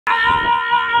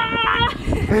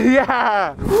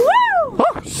Yeah! Woo!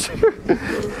 Oh, shoot.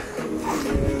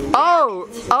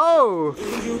 Oh!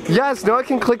 Yes, now I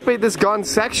can clickbait this gone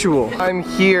sexual. I'm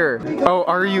here. Oh,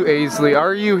 are you, Aisley?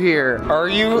 Are you here? Are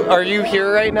you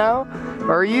here right now?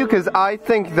 Are you? Because I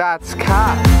think that's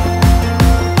Kat.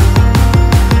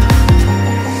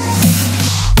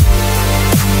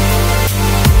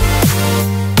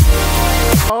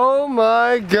 Oh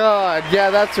my god, yeah,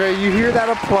 that's right, you hear that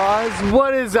applause?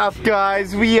 What is up,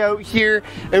 guys? We out here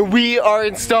and we are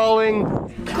installing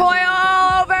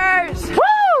coilovers! Woo!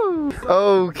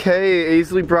 Okay,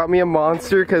 Aisley brought me a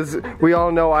monster because we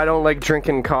all know I don't like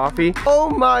drinking coffee. Oh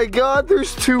my god,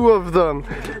 there's 2 of them.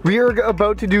 We are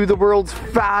about to do the world's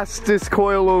fastest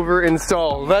coilover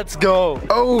install. Let's go.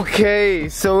 Okay,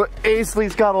 so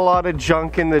Aisley's got a lot of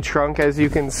junk in the trunk, as you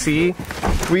can see.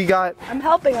 We got I'm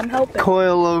helping.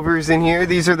 Coilovers in here.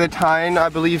 These are the TEIN, I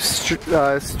believe,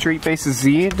 Street Base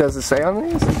Z. Does it say on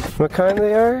these? What kind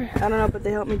they are? I don't know, but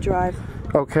they help me drive.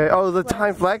 Okay. Oh, the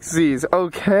TEIN FLEX Z's.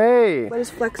 Okay. What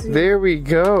is FLEX Z? There we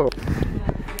go.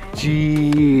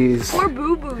 Jeez. Poor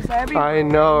boo-boos. I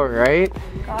know, right?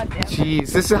 God damn.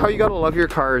 Jeez. This is how you gotta love your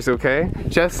cars, okay?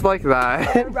 Just like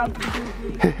that.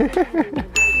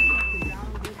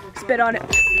 Spit on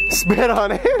it. Spit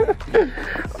on it.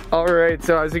 Alright,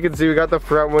 so as you can see, we got the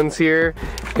front ones here.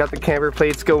 Got the camber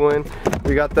plates going.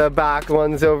 We got the back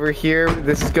ones over here.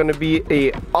 This is gonna be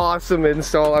a awesome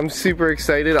install. I'm super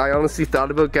excited. I honestly thought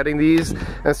about getting these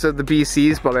instead of the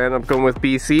BCs, but I ended up going with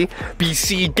BC.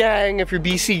 BC gang, if you're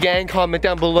BC gang, comment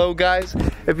down below, guys.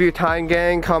 If you're TEIN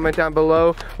gang, comment down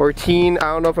below. Or TEIN,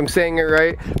 I don't know if I'm saying it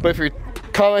right, but if you're,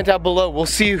 comment down below. We'll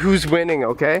see who's winning,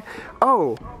 okay?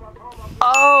 Oh!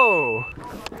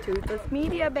 Toothless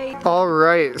media, baby.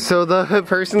 Alright, so the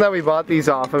person that we bought these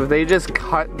off of, they just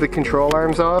cut the control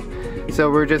arms off.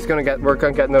 So we're just gonna work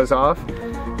on getting those off.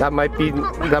 That might be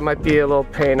a little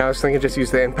pain. I was thinking just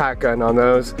use the impact gun on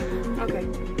those. Okay.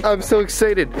 I'm so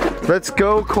excited. Let's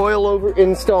go coilover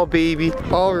install, baby.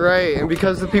 Alright, and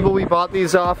because the people we bought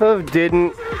these off of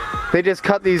they just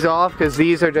cut these off because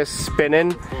these are just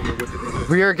spinning.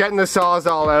 We are getting the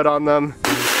Sawzall out on them.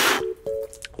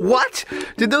 What?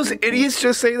 Did those idiots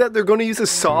just say that they're gonna use a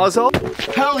Sawzall?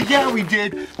 Hell yeah, we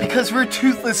did, because we're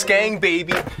Toothless Gang,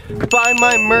 baby. Buy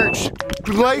my merch.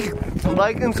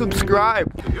 Like and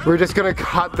subscribe. We're just gonna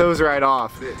cut those right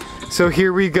off. So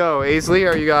here we go. Aisley,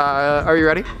 are you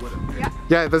ready? Yeah.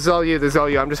 Yeah, this is all you.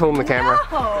 I'm just holding the camera.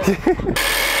 No.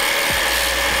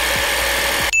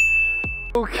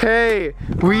 Okay,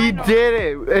 we did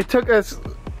it. It took us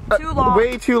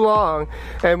way too long,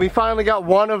 and we finally got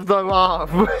one of them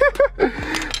off.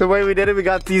 The way we did it, we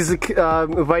got these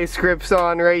vice grips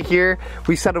on right here.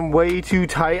 We set them way too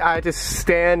tight. I had to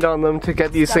stand on them to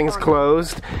get these things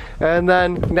closed. And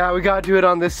then now we gotta do it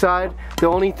on this side. The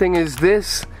only thing is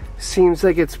this seems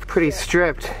like it's pretty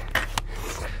stripped.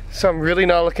 So I'm really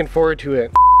not looking forward to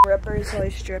it. Rippers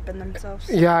always stripping themselves.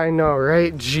 Yeah, I know,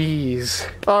 right? Jeez.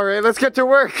 All right, let's get to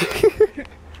work.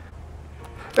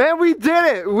 And we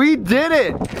did it! We did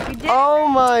it! Oh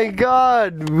my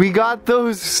god! We got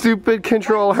those stupid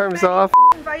control arms off.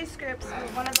 Vice grips,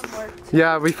 one of them worked.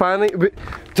 Yeah, we finally.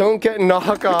 Don't get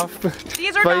knockoff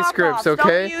vice grips,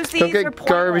 okay? Don't get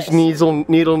garbage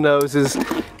needle noses.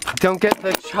 Don't get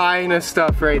the China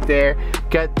stuff right there.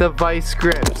 Get the vice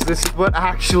grips. This is what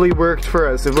actually worked for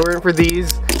us. If it weren't for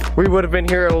these, we would have been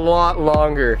here a lot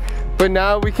longer. But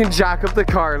now we can jack up the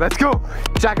car. Let's go!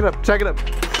 Jack it up, jack it up.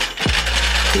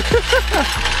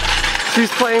 She's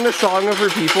playing the song of her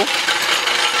people.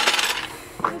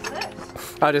 What is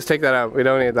this? I'll just take that out. We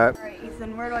don't need that. Alright,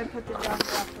 Ethan, where do I put the junk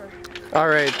wrapper?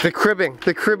 Alright, the cribbing.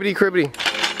 The cribbity cribbity.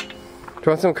 Do you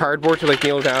want some cardboard to like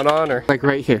kneel down on, or like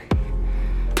right here?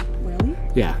 Really?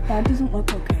 Yeah. That doesn't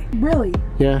look okay. Really?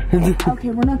 Yeah.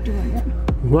 Okay, we're not doing it.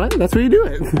 What? That's where you do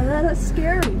it. That's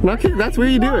scary. Not kidding. That's where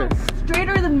you do it.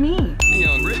 Straighter than me.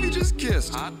 Just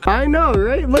kissed. I know,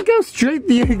 right? Look how straight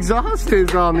the exhaust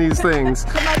is on these things.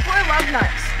 So my poor love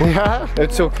nuts. Yeah,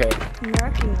 it's okay. I'm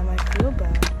wrecking them. I feel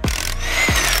bad.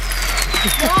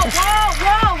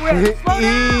 Whoa, Rick, slow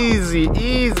down.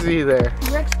 Easy there.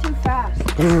 Rick's too fast.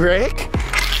 Rick?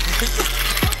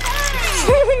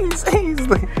 Jeez,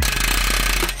 Aisley.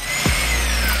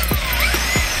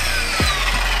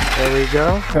 There we go.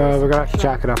 We're gonna have to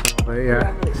jack it up a little bit,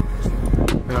 yeah.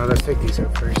 No, let's take these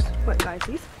out first. What, guys,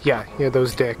 these? Yeah,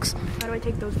 those dicks. How do I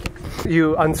take those dicks?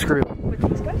 You unscrew. With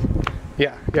these guys?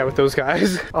 Yeah, with those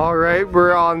guys. All right,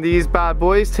 we're on these bad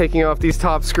boys, taking off these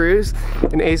top screws.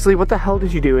 And Aisley, what the hell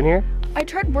did you do in here? I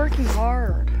tried working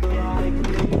hard.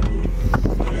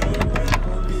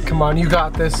 Come on, you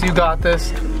got this, you got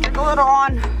this. Check a little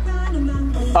on.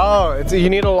 Oh, you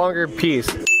need a longer piece.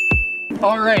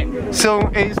 All right, so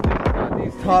Aisley got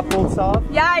these top bolts off.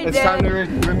 Yeah, I did. It's time to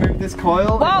remove this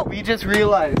coil. Whoa. We just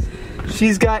realized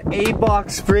she's got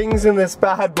 8-box springs in this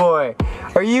bad boy.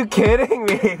 Are you kidding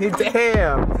me?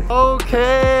 Damn.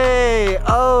 Okay,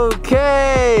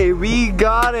 we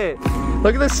got it.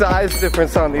 Look at the size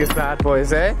difference on these bad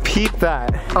boys, eh? Peep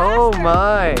that. Oh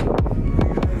my.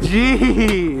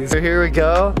 Jeez. So here we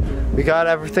go. We got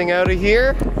everything out of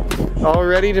here. All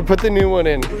ready to put the new one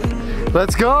in.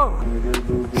 Let's go.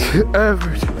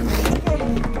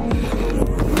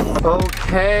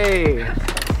 Okay.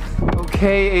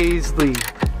 Okay, Aisley.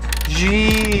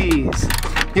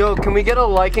 Jeez. Yo, can we get a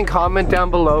like and comment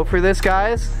down below for this,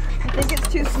 guys? I think it's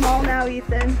too small now,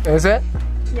 Ethan. Is it?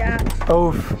 Yeah.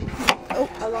 Oh. Oh,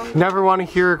 how long? Never want to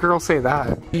hear a girl say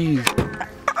that. Jeez.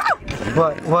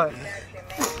 What?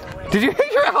 Did you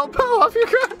hit your elbow off your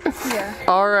car? Yeah.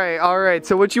 All right.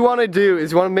 So what you want to do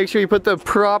is you want to make sure you put the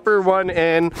proper one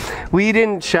in. We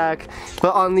didn't check,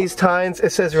 but on these tines,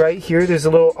 it says right here, there's a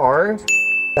little R.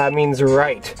 That means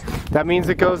right. That means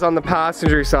it goes on the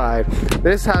passenger side.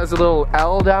 This has a little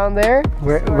L down there.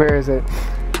 Where is it?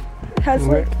 Has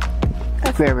like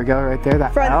there we go, right there.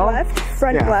 That front L. left,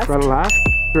 front left. Front left.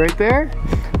 Right there.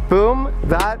 Boom,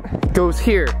 that goes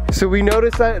here. So we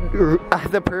noticed that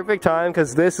at the perfect time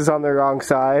because this is on the wrong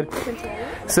side.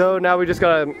 So now we just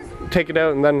gotta take it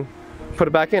out and then put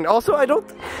it back in. Also, I think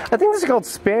this is called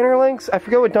spanner links. I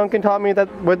forget what Duncan taught me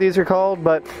what these are called,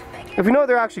 but if you know what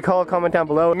they're actually called, comment down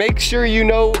below. Make sure you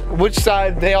know which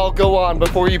side they all go on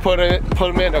before you put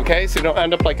them in, okay? So you don't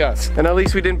end up like us. And at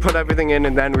least we didn't put everything in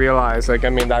and then realize, like, I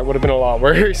mean, that would have been a lot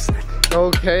worse.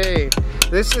 Okay,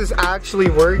 this is actually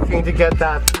working to get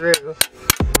that through. Of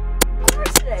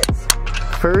course it is.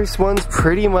 First one's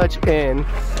pretty much in.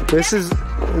 This is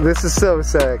so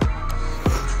sick.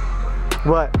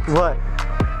 What?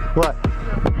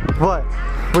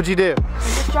 What'd you do? I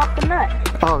just dropped the nut.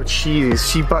 Oh jeez,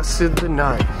 she busted the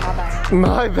nut.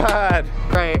 My bad.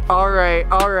 All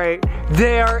right.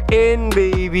 They are in,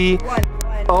 baby. One.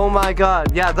 Oh my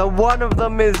god, yeah, the one of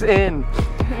them is in.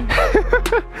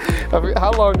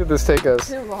 How long did this take us?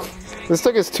 Too long. This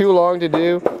took us too long to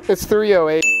do. It's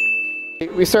 3:08.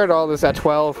 We started all this at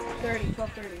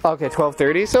 12:30. Okay,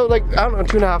 12:30. So like, I don't know,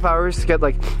 2.5 hours to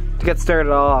get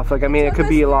started off. Like, I mean, it could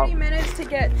be a lot. 30 minutes to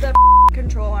get the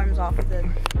control arms off of the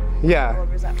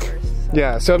coilovers at first. So.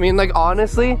 Yeah, so I mean, like,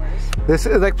 honestly, this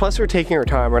is like, plus we're taking our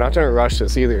time. We're not trying to rush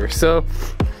this either. So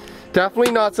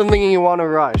definitely not something you want to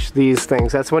rush, these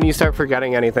things. That's when you start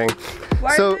forgetting anything.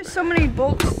 Why are there so many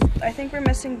bolts? I think we're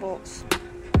missing bolts.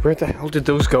 Where the hell did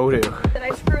those go to? Did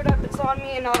I screw it up? It's on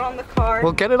me and not on the car.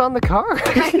 Well, get it on the car.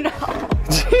 I know.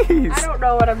 Jeez. I don't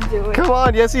know what I'm doing. Come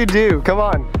on, yes you do. Come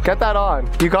on, get that on.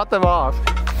 You got them off.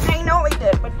 I know I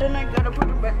did, but then I gotta put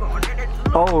it back on and it's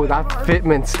Oh, that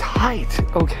fitment's tight.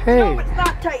 Okay. No, it's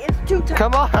not tight. It's too tight.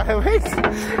 Come on, wait.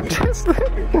 Just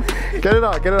get it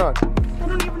on. I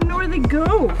don't even know where they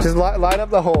go. Just line up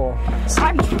the hole.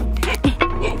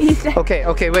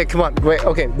 Okay, wait, come on. Wait,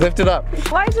 okay, lift it up.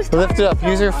 Why is this Lift it up.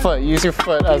 Use your foot. Use your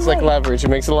foot as like leverage. It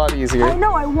makes it a lot easier. I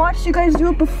know, I watched you guys do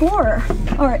it before.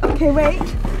 Alright, okay, wait.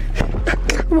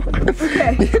 Come on.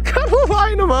 Okay. You gotta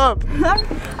line them up.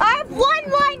 I have one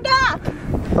lined up.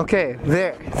 Okay,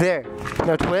 there.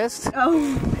 Now twist.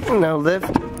 Oh. Now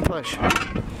lift, push.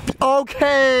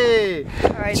 Okay.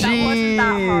 Alright, that wasn't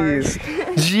that hard.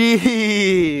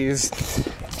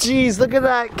 Jeez, look at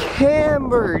that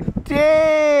camber.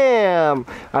 Damn.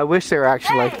 I wish they were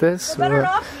actually like this. Better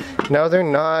not. No, they're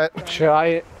not. Should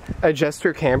I adjust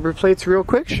her camber plates real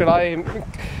quick? Should I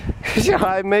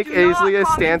make Aisley a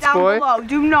stance boy? Below.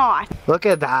 Do not. Look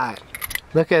at that.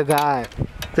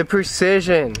 The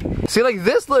precision. See, like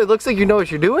this, it looks like you know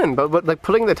what you're doing, but like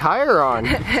putting the tire on.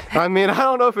 I mean, I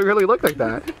don't know if it really looked like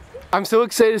that. I'm so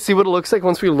excited to see what it looks like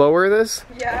once we lower this.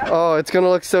 Yeah. Oh, it's gonna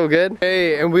look so good.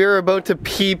 Hey, and we are about to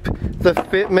peep the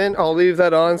fitment. I'll leave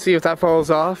that on, see if that falls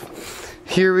off.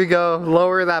 Here we go.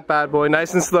 Lower that bad boy,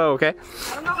 nice and slow, okay?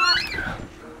 I don't know how.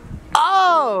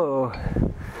 Oh!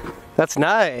 That's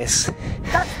nice.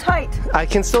 That's tight. I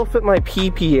can still fit my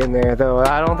pee-pee in there though.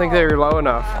 I don't think they're low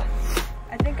enough.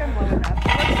 I think I'm low enough.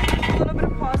 There's a little bit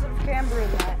of positive camber in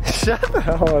that. Shut the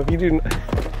hell up, you do.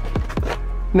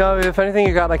 No, if anything,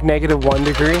 you got like -1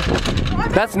 degree.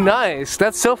 That's nice.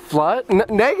 That's so flat.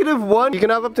 -1. You can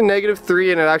have up to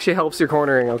 -3, and it actually helps your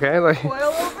cornering. Okay, like.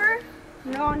 Coilover,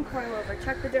 non-coilover.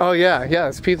 Check the difference. Oh yeah,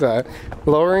 let's peep that.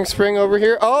 Lowering spring over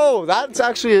here. Oh, that's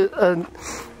actually a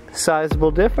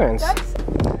sizable difference.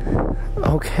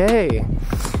 Okay.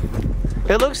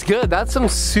 It looks good. That's some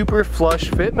super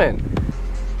flush fitment.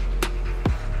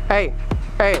 Hey,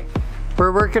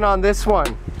 We're working on this one.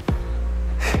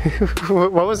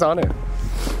 What was on it?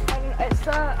 It's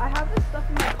I have this stuff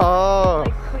in my oh.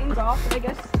 like cleans off, but I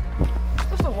guess it's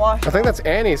supposed to wash. I think that's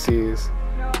anti-seize.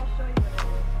 No, I'll show you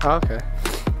what it is.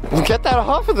 Okay. Get that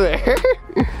off of there.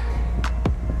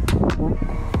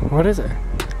 What is it?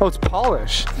 Oh, it's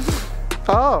polish.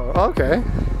 Oh, okay.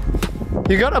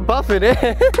 You gotta buff it in.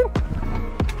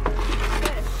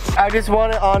 I just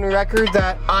want it on record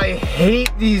that I hate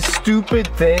these stupid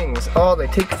things. Oh, they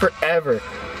take forever.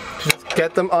 Just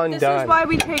get them undone. This is why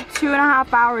we take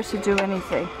 2.5 hours to do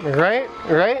anything. Right?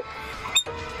 Right?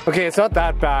 Okay, it's not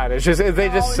that bad. It's just, they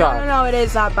just suck. No, it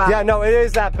is that bad. Yeah, no, it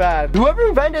is that bad. Whoever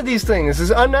invented these things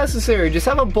is unnecessary. Just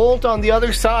have a bolt on the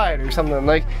other side or something.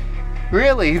 Like,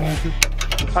 really?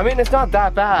 I mean, it's not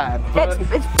that bad. But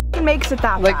it makes it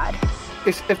that bad.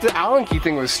 If the Allen key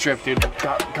thing was stripped, dude,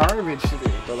 garbage to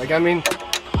do. But like, I mean,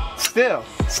 still,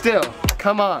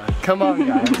 come on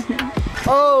guys.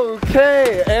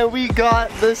 Okay, and we got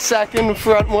the second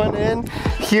front one in.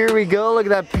 Here we go, look at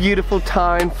that beautiful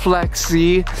TEIN FLEX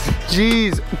Z.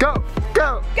 Jeez, go.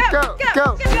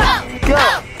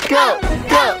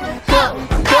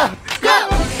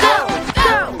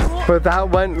 But that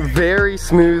went very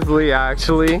smoothly,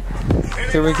 actually.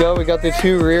 Here we go, we got the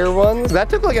two rear ones. That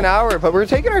took like an hour, but we're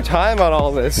taking our time on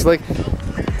all this. Like,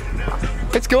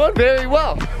 it's going very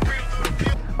well.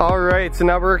 All right, so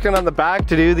now we're working on the back.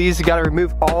 To do these, you gotta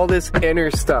remove all this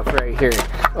inner stuff right here.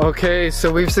 Okay,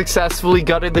 so we've successfully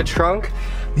gutted the trunk.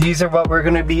 These are what we're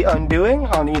gonna be undoing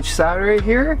on each side right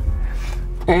here.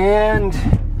 And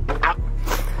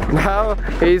now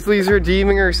Aisley's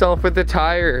redeeming herself with the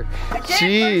tire.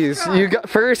 Jeez, you got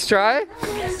first try?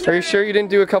 Are you sure you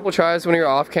didn't do a couple tries when you were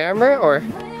off camera, or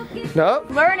no?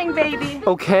 Learning, baby.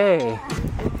 Okay.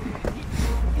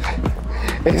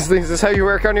 Aisley, is this how you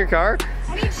work on your car?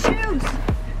 I need shoes.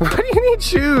 Why do you need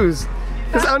shoes?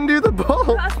 Just undo the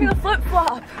bolt. Pass me the flip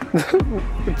flop.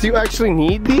 Do you actually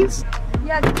need these?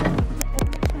 Yeah.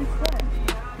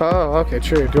 Oh, okay,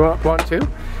 true. Do you want to?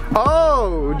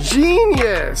 Oh,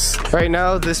 genius! Right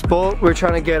now, this bolt we're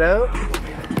trying to get out.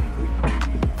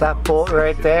 That bolt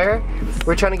right there.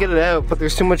 We're trying to get it out, but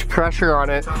there's too much pressure on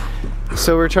it.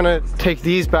 So we're trying to take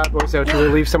these bad boys out to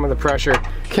relieve some of the pressure.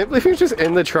 Can't believe you're just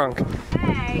in the trunk.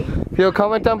 Hey. Yo,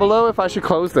 comment down below if I should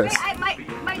close this. Wait,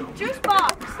 my juice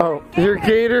box. Oh, your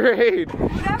Gatorade.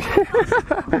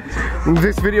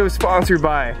 This video is sponsored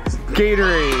by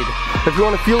Gatorade. If you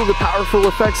want to feel the powerful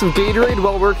effects of Gatorade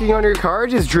while working on your car,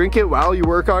 just drink it while you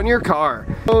work on your car.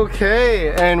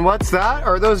 Okay, and what's that?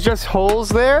 Are those just holes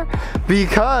there?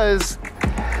 Because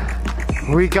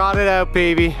we got it out,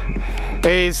 baby.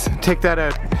 Ace, take that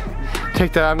out.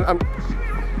 Take that.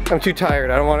 I'm too tired.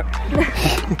 I don't want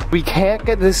to. We can't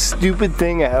get this stupid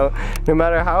thing out, no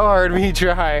matter how hard we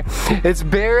try. It's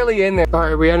barely in there. All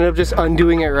right, we ended up just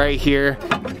undoing it right here,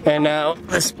 and now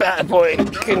this bad boy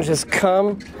can just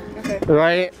come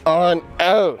right on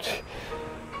out.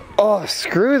 Oh,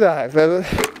 screw that.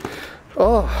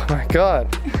 Oh my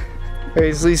God.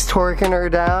 Aisley's torquing her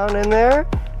down in there.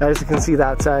 As you can see,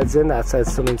 that side's in. That side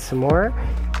still needs some more.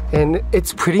 And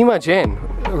it's pretty much in.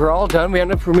 We're all done. We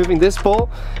ended up removing this bolt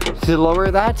to lower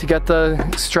that, to get the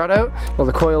strut out, well,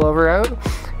 the coilover out.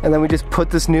 And then we just put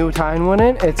this new TEIN one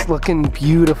in. It's looking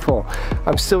beautiful.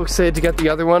 I'm so excited to get the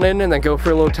other one in and then go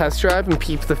for a little test drive and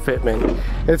peep the fitment.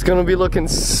 It's gonna be looking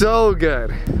so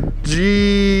good.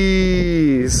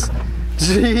 Jeez.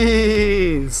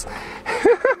 Jeez.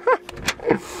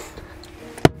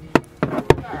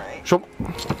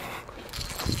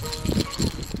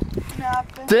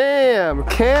 Damn,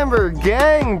 Camber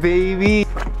gang, baby.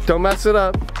 Don't mess it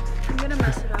up. I'm gonna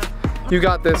mess it up. You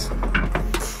got this.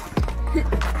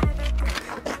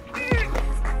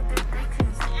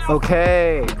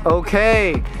 Okay,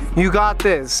 okay. You got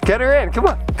this. Get her in. Come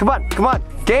on, come on, come on.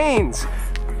 Gains.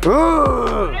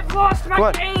 Ooh. I've lost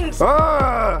my gains.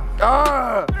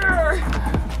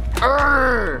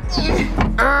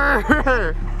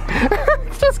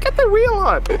 Just get the wheel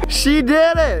on. She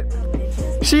did it.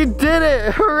 She did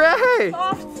it! Hooray!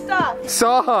 Soft stuff.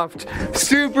 Soft.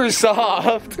 Super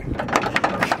soft.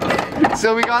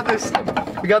 So we got this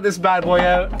bad boy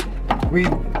out.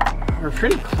 We're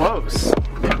pretty close.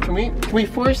 Can we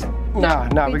force? No,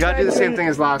 we gotta do the same thing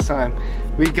as last time.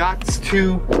 We got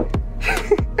to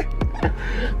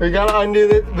we gotta undo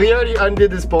this. We already undid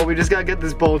this bolt. We just gotta get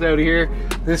this bolt out of here.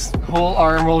 This whole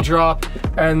arm will drop,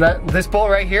 and this bolt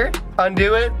right here,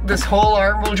 undo it. This whole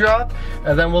arm will drop,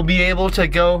 and then we'll be able to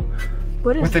go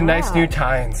with the nice new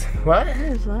TEINs. What? What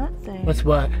is that thing? What's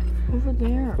what? Over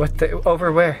there. What the?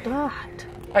 Over where? That.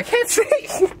 I can't see.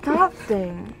 That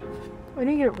thing. Why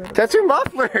do you get it rid of? That's your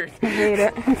muffler. I hate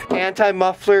it.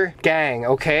 Anti-muffler gang,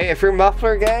 okay? If you're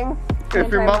muffler gang,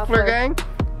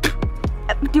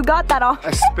 You got that off.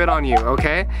 I spit on you,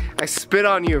 okay? I spit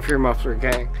on you if you're muffler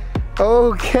gang.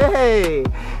 Okay.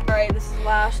 Alright, this is the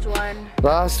last one.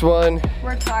 Last one.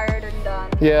 We're tired and done.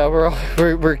 Yeah,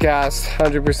 we're gassed,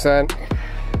 100%.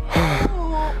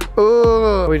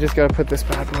 Oh, we just gotta put this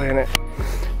bad boy in it.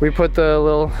 We put the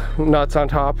little nuts on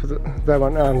top that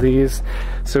went on these,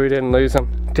 so we didn't lose them.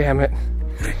 Damn it.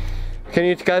 Can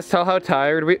you guys tell how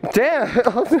tired we, damn!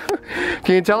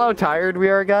 Can you tell how tired we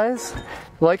are, guys?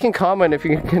 Like and comment if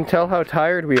you can tell how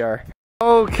tired we are.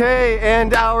 Okay,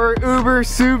 and our Uber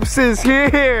Soups is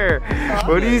here.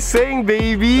 What are you saying,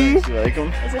 baby? You like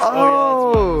them?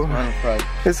 Oh, yeah,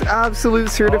 this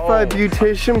absolute certified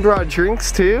beautician brought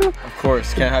drinks too? Of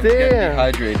course, can't have to get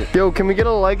dehydrated. Yo, can we get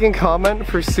a like and comment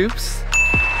for Soups?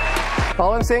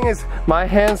 All I'm saying is my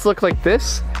hands look like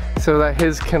this, so that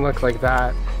his can look like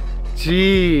that.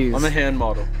 Jeez. I'm a hand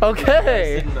model.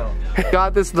 Okay.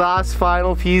 Got this last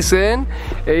final piece in.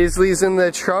 Aisley's in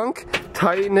the trunk,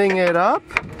 tightening it up.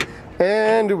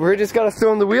 And we're just gotta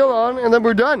throw the wheel on and then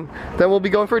we're done. Then we'll be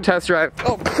going for a test drive.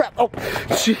 Oh crap, oh,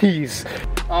 jeez.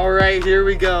 All right, here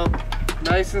we go.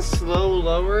 Nice and slow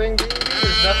lowering, baby.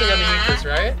 There's nothing underneath this,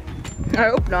 right? I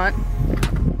hope not.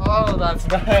 Oh, that's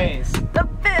nice. The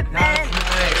Fitment. That's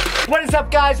nice. What is up,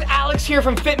 guys? Alex here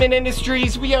from Fitment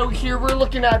Industries. We out here, we're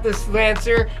looking at this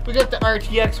Lancer. We got the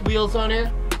RTX wheels on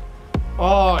here.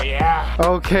 Oh yeah.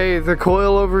 Okay, the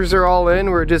coilovers are all in.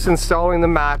 We're just installing the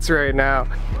mats right now.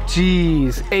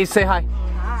 Jeez. Hey, say hi.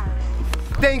 Hi.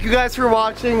 Thank you guys for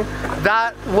watching.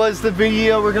 That was the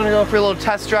video. We're gonna go for a little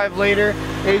test drive later.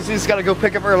 Aisley's gotta go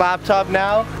pick up her laptop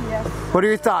now. Yes. What are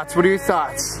your thoughts? What are your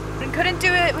thoughts? Couldn't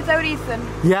do it without Ethan.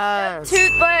 Yes.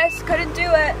 Toothless, couldn't do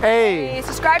it. Hey.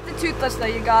 Subscribe to Toothless though,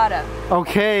 you gotta.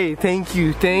 Okay, thank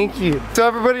you, thank you. So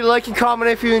everybody like and comment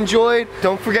if you enjoyed.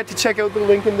 Don't forget to check out the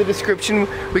link in the description.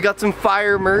 We got some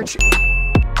fire merch.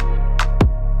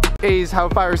 A's, how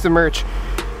fire's the merch?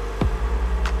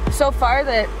 So far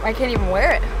that I can't even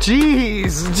wear it.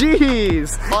 Jeez,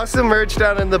 jeez. Awesome merch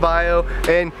down in the bio,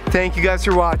 and thank you guys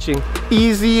for watching.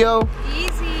 Easy-o. Easy.